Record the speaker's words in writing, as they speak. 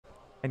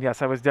And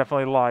yes, I was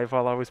definitely live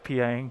while I was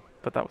PAing,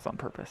 but that was on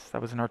purpose.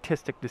 That was an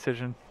artistic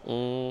decision.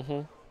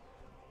 Mm-hmm.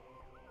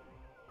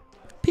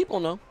 People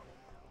know.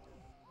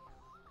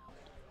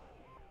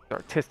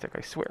 Artistic,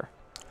 I swear.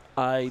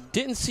 I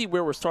didn't see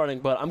where we're starting,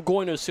 but I'm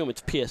going to assume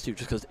it's PS2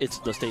 just because it's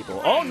the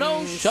staple. Oh,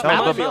 no, shut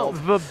No, my the,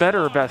 mouth. the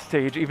better best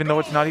stage, even though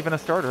it's not even a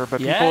starter, but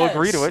people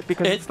agree to it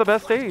because it's the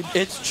best stage.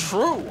 It's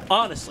true,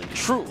 honestly,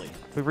 truly.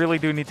 We really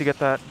do need to get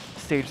that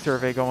stage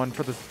survey going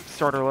for the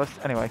starter list.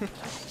 Anyway.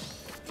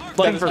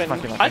 Like,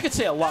 I could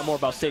say a lot more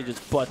about stages,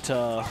 but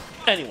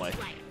anyway.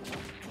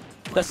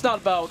 That's not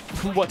about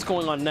what's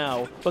going on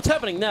now. What's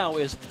happening now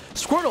is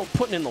Squirtle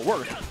putting in the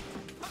work.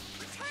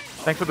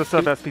 Thanks for the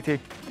sub, SPT.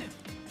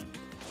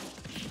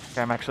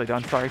 Okay, I'm actually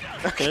done. Sorry.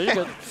 Okay, you're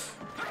good.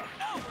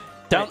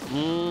 Down.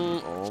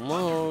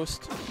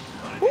 Almost.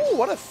 Ooh,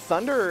 what a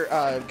thunder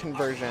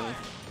conversion.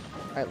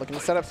 All right, looking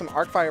to set up some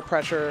arc fire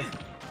pressure.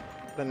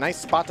 The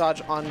nice spot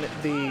dodge on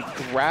the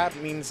grab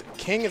means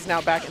King is now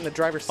back in the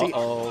driver's seat.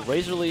 Uh-oh,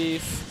 Razor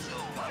Leaf.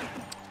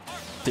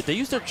 Did they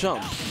use their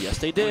jump? Yes,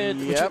 they did.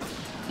 Yep.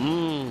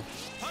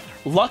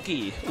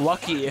 Lucky.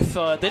 If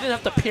they didn't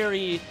have to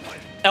parry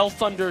L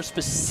Thunder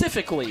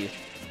specifically,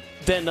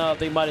 then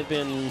they might have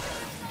been...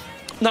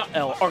 Not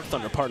Arc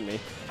Thunder, pardon me.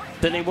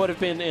 Then they would have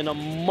been in a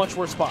much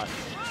worse spot.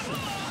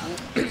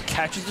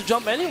 Catches the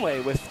jump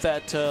anyway with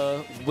that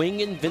wing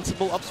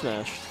invincible up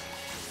smash.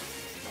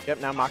 Yep,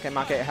 now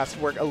Makemake has to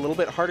work a little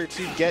bit harder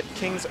to get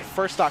King's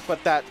first stock,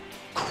 but that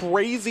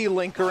crazy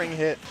linkering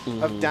hit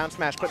of down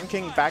smash, putting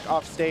King back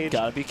off stage.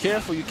 Gotta be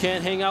careful, you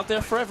can't hang out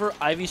there forever.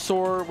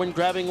 Ivysaur, when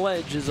grabbing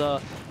ledge, is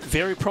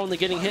very prone to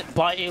getting hit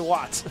by a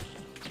lot.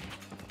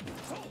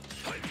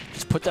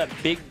 Just put that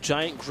big,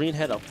 giant green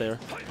head up there.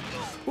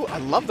 Ooh, I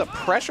love the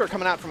pressure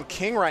coming out from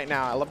King right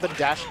now. I love the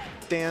dash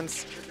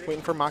dance,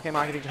 waiting for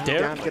Makemake to come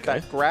down to get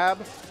that grab.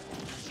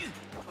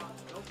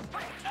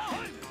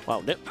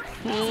 Wow,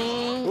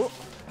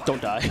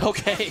 don't die.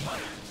 Okay.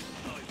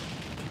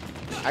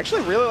 I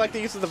actually really like the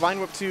use of the Vine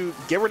Whip to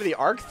get rid of the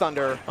Arc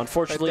Thunder.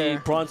 Unfortunately,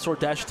 Bronze Sword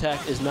dash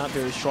attack is not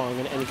very strong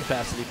in any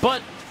capacity,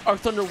 but Arc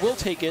Thunder will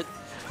take it.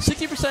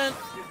 60%,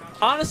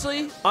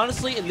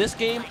 honestly, in this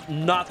game,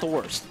 not the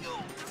worst.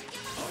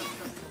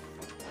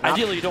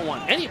 Ideally, you don't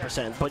want any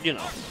percent, but you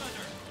know.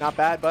 Not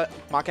bad, but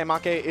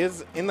Makemake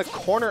is in the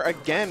corner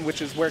again,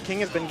 which is where King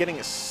has been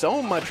getting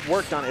so much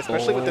work done,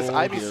 especially with this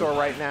Ivysaur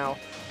right now.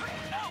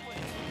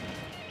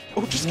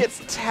 Oh, just gets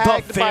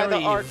tagged by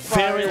the arc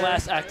fire. Very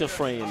last active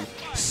frame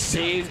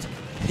saved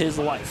his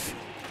life.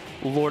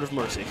 Lord of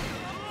mercy.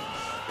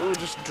 Ooh,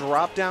 just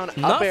drop down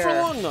Not up air. for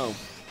long, though.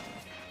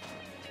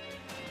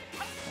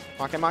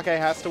 Makemake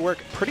has to work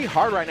pretty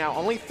hard right now.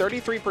 Only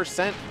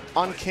 33%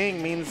 on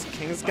King means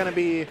King's going to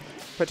be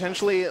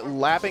potentially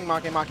lapping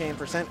Makemake in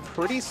percent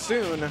pretty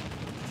soon.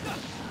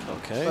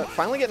 Okay. But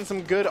finally getting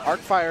some good arc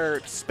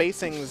fire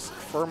spacings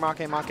for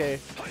Makemake.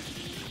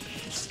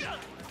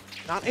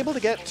 Not able to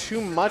get too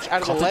much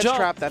out of the ledge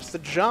trap. That's the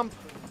jump.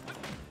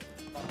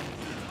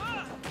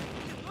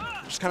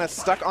 Just kind of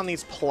stuck on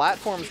these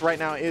platforms right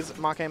now is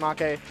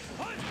Makemake.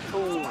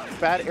 Ooh,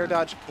 bad air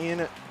dodge in.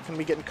 Going to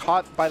be getting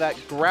caught by that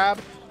grab.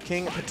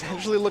 King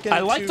potentially looking to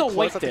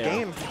close out the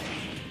game.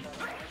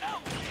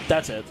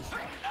 That's it.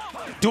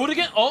 Do it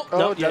again. Oh,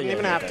 no, doesn't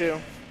even have to.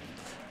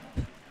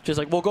 Just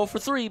like, we'll go for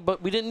 3,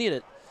 but we didn't need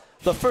it.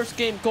 The first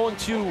game going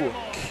to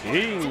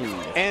King.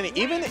 And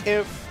even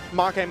if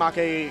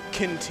Makemake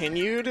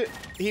continued,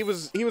 he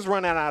was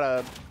running out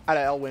of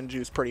L-Win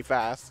juice pretty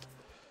fast.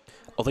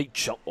 Oh, they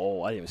jumped.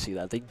 Oh, I didn't even see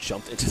that. They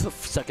jumped into the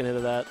second hit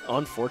of that.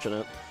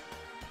 Unfortunate.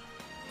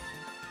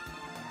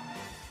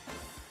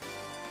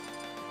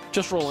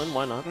 Just roll in.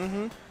 Why not?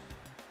 Mm-hmm.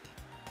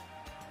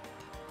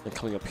 And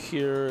coming up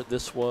here,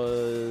 this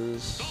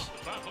was...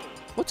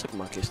 What took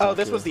Make? Oh,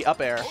 this was the up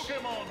air.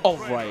 Oh,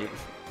 right.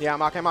 Yeah,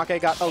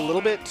 Makemake got a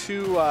little bit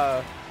too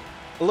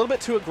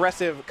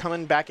aggressive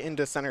coming back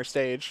into center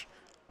stage.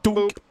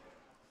 Boop.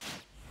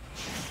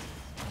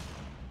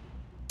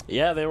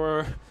 Yeah, they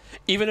were.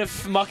 Even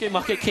if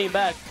Makemake came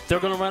back, they're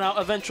gonna run out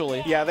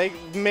eventually. Yeah, they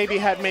maybe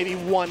had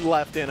one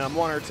left in them,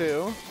 1 or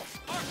 2.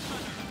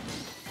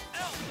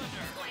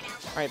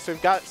 All right, so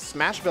we've got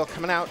Smashville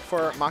coming out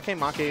for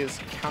Makemake's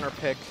counter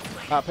pick.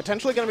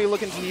 Potentially going to be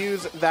looking to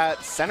use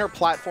that center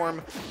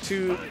platform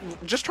to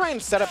just try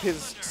and set up his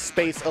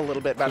space a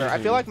little bit better. I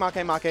feel like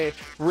Makemake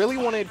really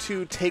wanted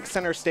to take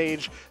center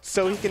stage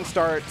so he can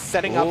start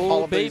setting up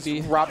all of these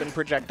Robin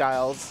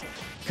projectiles.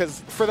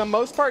 Because for the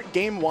most part,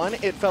 game 1,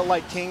 it felt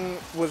like King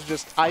was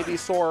just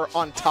Ivysaur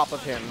on top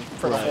of him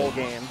for the whole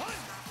game.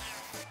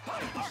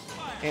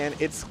 And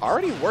it's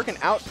already working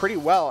out pretty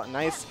well. A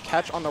nice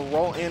catch on the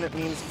roll in. It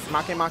means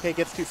Makemake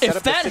gets to set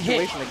up the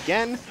situation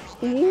again.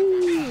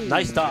 Ooh.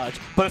 Nice dodge.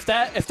 But if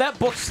that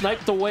book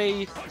sniped the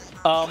way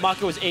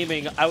Make was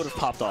aiming, I would have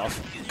popped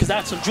off. Because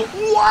that's some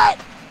What?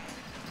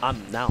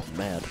 I'm now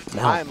mad.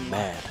 I'm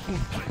mad.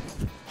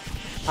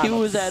 He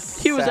was at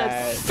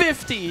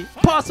 50,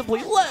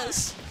 possibly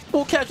less.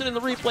 We'll catch it in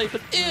the replay,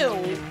 but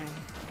ew.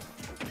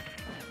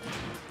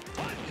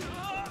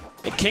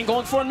 And King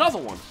going for another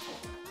one.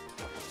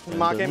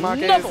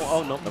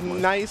 Makemake's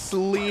nice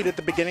lead at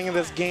the beginning of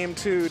this game,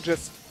 too,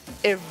 just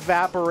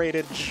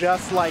evaporated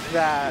just like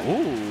that.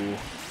 Ooh.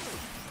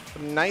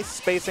 Nice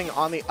spacing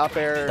on the up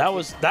air. That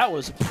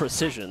was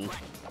precision.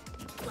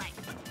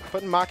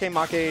 Putting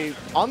Makemake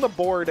on the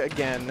board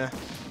again.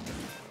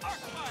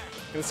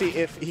 We'll see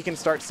if he can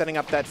start setting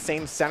up that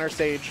same center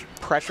stage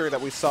pressure that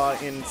we saw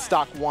in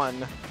Stock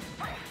 1.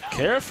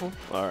 Careful.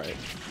 All right.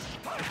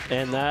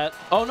 And that...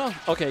 Oh, no.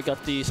 Okay,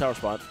 got the sour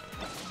spot.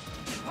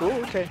 Ooh,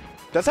 okay.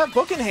 Does have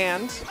book in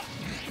hand.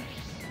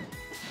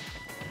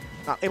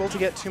 Not able to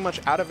get too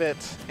much out of it,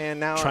 and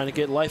now... Trying to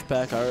get life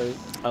back. I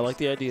like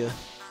the idea.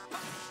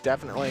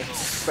 Definitely.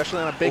 Especially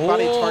on a big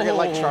body target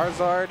like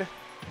Charizard.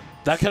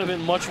 That could have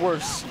been much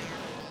worse.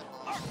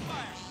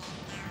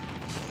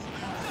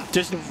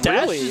 Just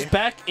dashes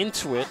back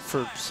into it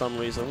for some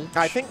reason.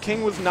 I think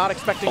King was not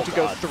expecting to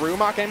go through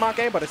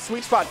Makemake, but a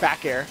sweet spot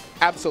back air.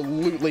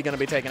 Absolutely going to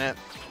be taking it.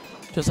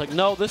 Just like,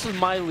 no, this is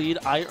my lead.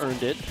 I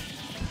earned it.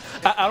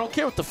 I don't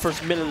care what the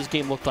first minute of this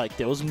game looked like.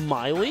 That was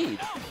my lead.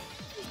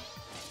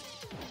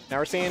 Now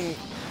we're seeing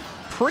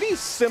pretty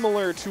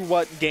similar to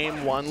what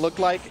Game 1 looked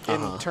like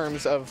in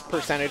terms of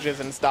percentages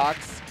and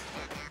stocks.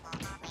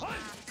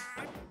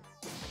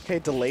 Okay,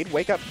 delayed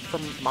wake up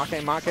from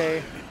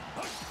Makemake.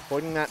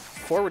 Avoiding that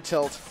forward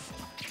tilt.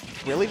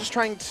 Really just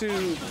trying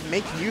to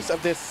make use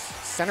of this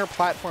center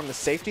platform, the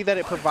safety that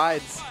it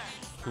provides.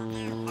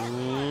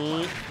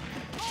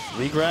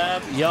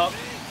 Regrab, yup.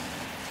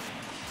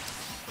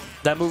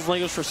 That move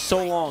lingers for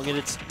so long,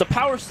 and the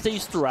power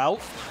stays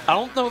throughout. I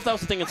don't know if that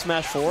was the thing in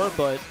Smash 4,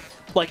 but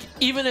like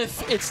even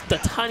if it's the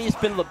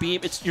tiniest bit of the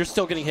beam, you're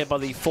still getting hit by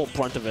the full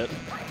brunt of it.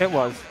 It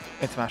was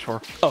in Smash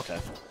 4. Okay.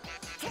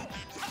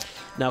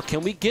 Now,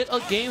 can we get a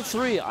Game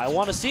 3? I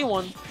want to see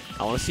one.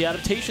 I want to see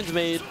adaptations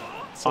made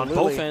on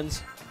both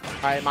ends. All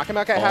right,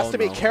 Makemake has to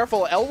be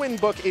careful. Elwyn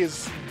book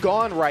is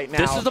gone right now.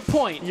 This is the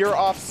point. You're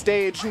off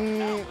stage.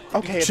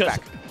 Okay, it's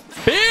back.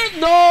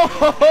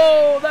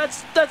 No!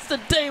 That's the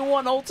day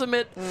one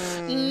ultimate.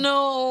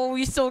 No,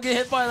 we still get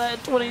hit by that in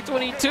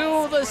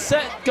 2022. The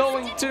set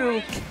going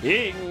to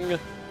King.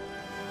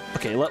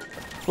 Okay,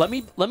 let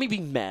me be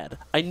mad.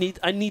 I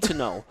need to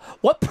know.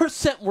 What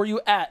percent were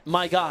you at,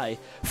 my guy,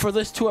 for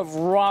this to have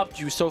robbed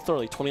you so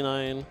thoroughly?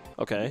 29.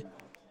 Okay.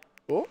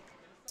 Oh.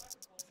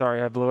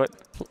 Sorry, I blew it.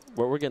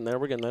 We're getting there.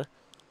 We're getting there.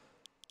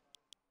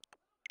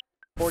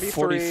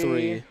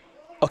 43.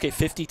 Okay,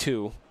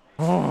 52.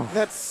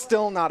 That's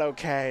still not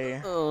okay. I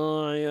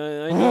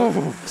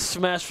know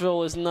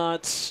Smashville is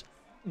not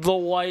the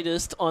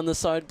widest on the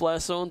side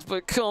blast zones,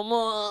 but come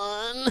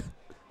on.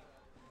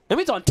 That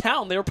means on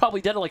town, they were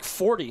probably dead at like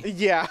 40.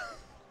 Yeah.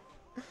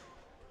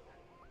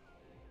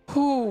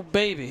 Ooh,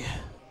 baby.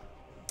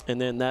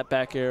 And then that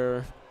back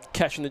air,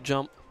 catching the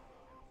jump.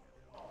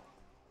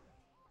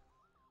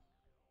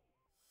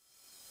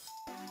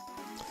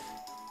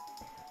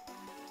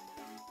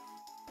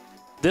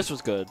 This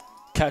was good.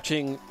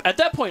 Catching, at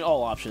that point,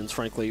 all options,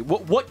 frankly.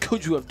 What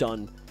could you have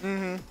done?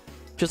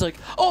 Just like,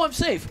 oh, I'm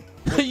safe.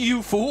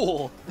 You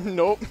fool.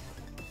 Nope.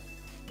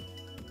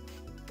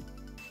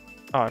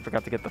 Oh, I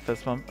forgot to get the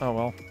fist bump. Oh,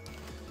 well.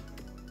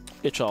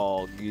 It's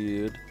all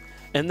good.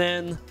 And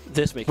then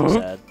this makes me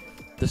sad.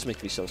 This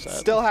makes me so sad.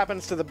 Still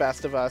happens to the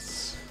best of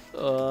us.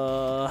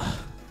 We're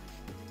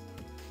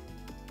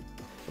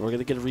going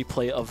to get a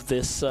replay of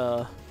this.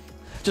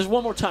 Just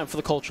one more time for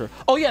the culture.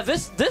 Oh, yeah,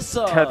 this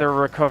tether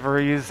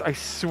recoveries. I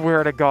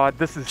swear to God,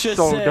 this is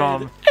so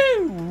dumb.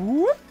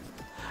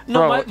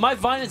 No, my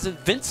Vine is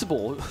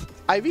invincible.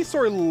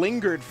 Ivysaur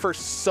lingered for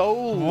so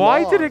long.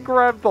 Why did it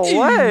grab the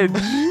ledge?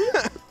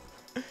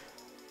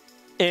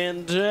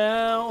 And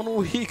down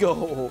we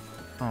go.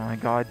 Oh my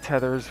God,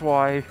 tethers,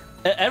 why?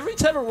 Every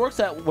tether works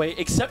that way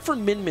except for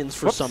Min-Mins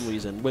for some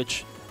reason,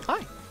 which...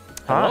 Hi.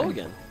 Hello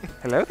again.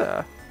 Hello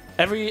there.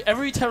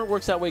 Every tether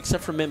works that way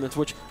except for Min-Mins,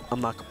 which I'm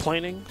not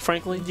complaining,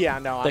 frankly. Yeah,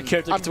 no, I'm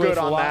good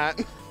on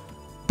that.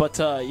 But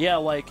yeah,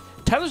 like,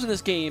 tethers in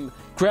this game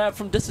grab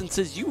from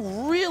distances you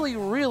really,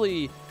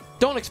 really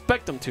don't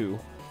expect them to.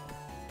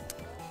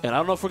 And I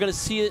don't know if we're going to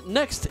see it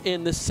next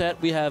in this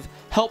set. We have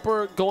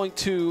Helper going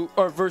to,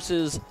 or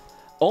versus,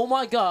 oh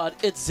my God,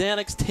 it's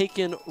Xanax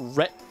taking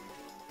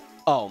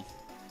Oh.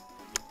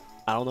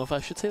 I don't know if I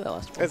should say that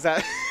last one. Is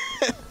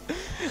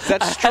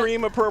that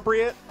stream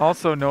appropriate?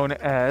 Also known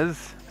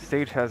as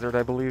Stage Hazard,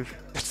 I believe.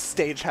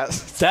 Stage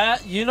Hazard.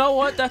 That, you know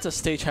what? That's a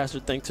Stage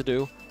Hazard thing to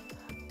do.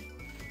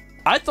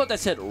 I thought that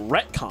said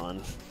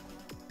retcon.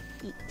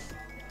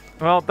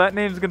 Well, that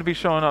name's going to be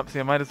showing up, so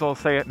you might as well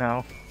say it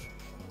now.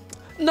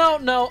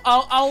 No,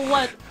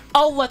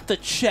 I'll let the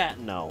chat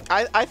know.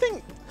 I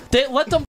think let them